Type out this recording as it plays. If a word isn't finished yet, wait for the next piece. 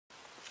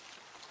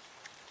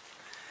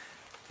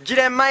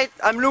G'day mate,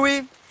 I'm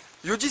Louis.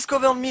 You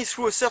discovered me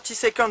through a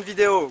 30-second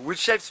video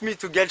which helps me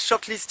to get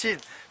shortlisted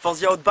for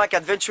the Outback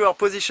Adventurer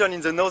position in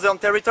the Northern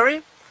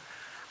Territory.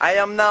 I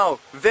am now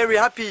very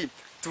happy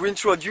to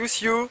introduce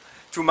you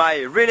to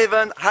my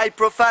relevant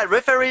high-profile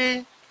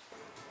referee.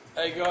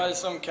 Hey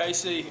guys, I'm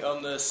Casey.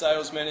 I'm the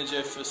sales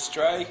manager for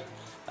Stray.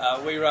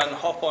 We run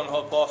hop-on,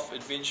 hop-off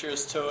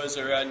adventurous tours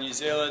around New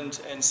Zealand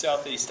and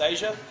Southeast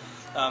Asia,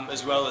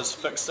 as well as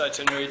fixed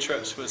itinerary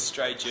trips with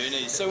Stray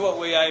Journeys. So what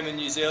we aim in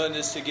New Zealand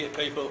is to get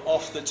people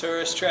off the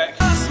tourist track.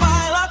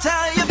 Smile, I'll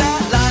tell you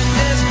that life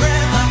is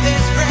great, life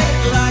is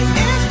great, life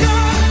is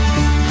good,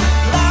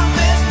 life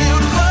is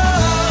beautiful.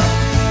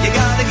 You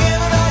gotta give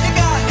it all you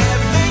got,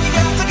 everything you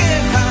got to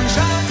give, time to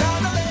shine,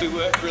 time to live. We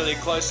work really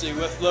closely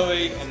with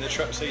Louis, and the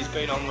trips he's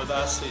been on with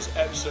us, he's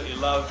absolutely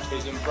loved.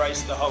 He's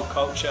embraced the whole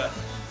culture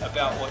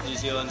about what New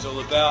Zealand's all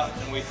about,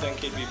 and we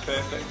think he'd be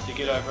perfect to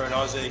get over in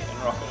Aussie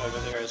and rock it over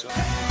there as well.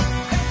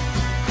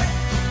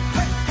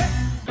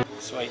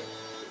 Sweet.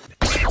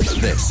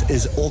 This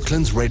is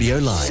Auckland's Radio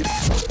Live,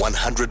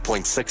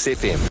 100.6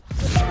 FM.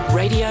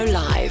 Radio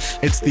Live.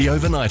 It's the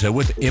Overnighter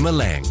with Emma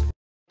Lang.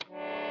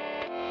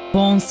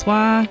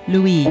 Bonsoir,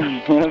 Louis.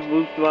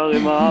 Bonsoir,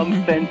 Emma.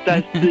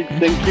 Fantastic.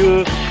 Thank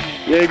you.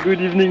 Yeah, good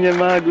evening,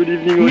 Emma. Good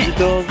evening,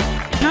 auditors.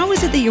 How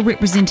is it that you're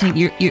representing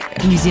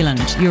New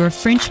Zealand? You're a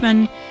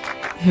Frenchman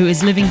who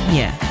is living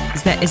here.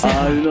 Is that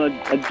you know,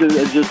 I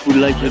just would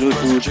like, you know,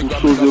 to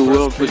show the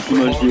world pretty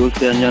much the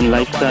Oceanian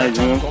lifestyle, you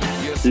know.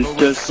 It's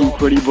just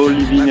incredible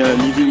living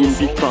in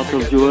this part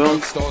of the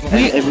world,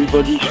 and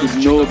everybody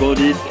should know about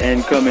it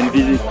and come and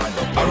visit.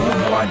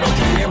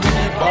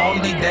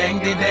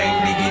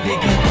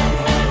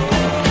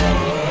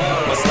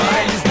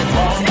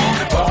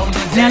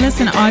 Now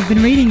listen, I've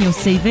been reading your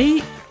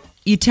CV.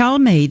 You tell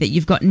me that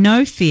you've got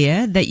no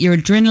fear, that your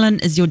adrenaline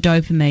is your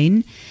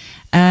dopamine,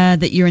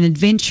 that you're an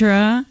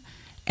adventurer,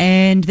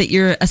 and that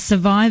you're a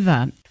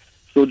survivor.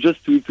 So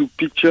just to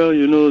picture,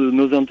 you know, the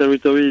Northern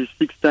Territory is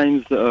 6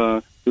 times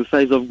the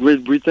size of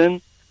Great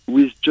Britain,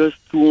 with just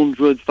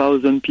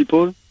 200,000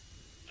 people.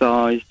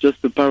 So it's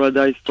just a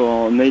paradise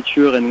for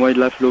nature and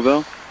wildlife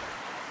lovers.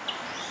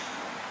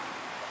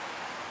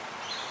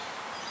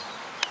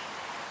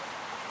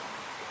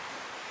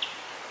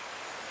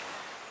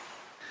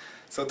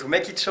 So to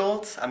make it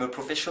short, I'm a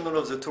professional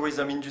of the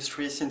tourism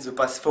industry since the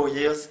past 4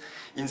 years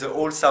in the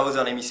whole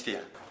Southern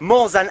Hemisphere.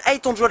 More than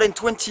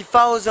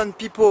 820,000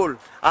 people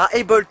are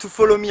able to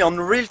follow me on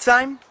real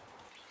time,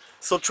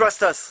 so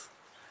trust us,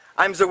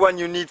 I'm the one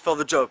you need for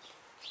the job.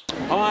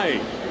 Hi,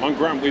 I'm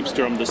Grant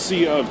Webster, I'm the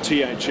CEO of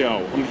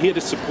THL. I'm here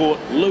to support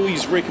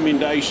Louis'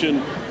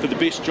 recommendation for the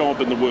best job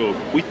in the world.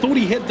 We thought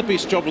he had the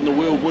best job in the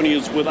world when he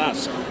was with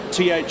us.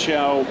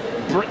 THL,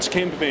 Brits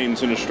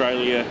Campervans in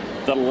Australia,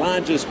 the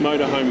largest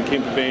motorhome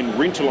campervan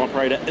rental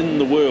operator in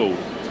the world.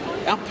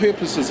 Our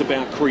purpose is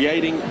about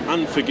creating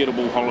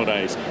unforgettable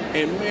holidays,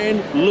 and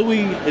man,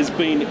 Louis has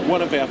been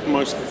one of our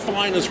most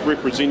finest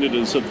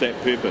representatives of that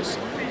purpose.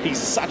 He's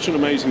such an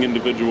amazing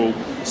individual,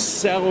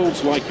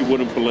 sells like you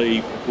wouldn't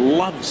believe,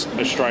 loves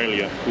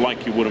Australia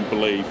like you wouldn't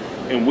believe,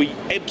 and we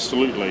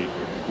absolutely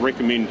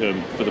recommend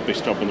him for the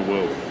best job in the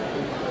world.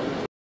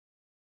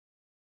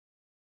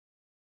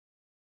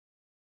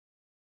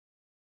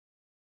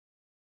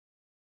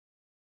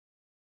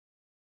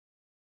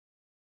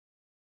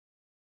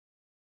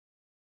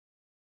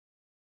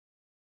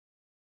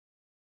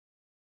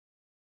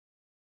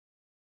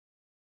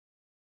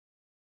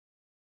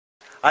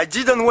 I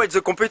didn't wait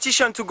the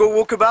competition to go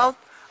walk about.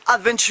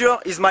 Adventure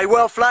is my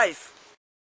way of life.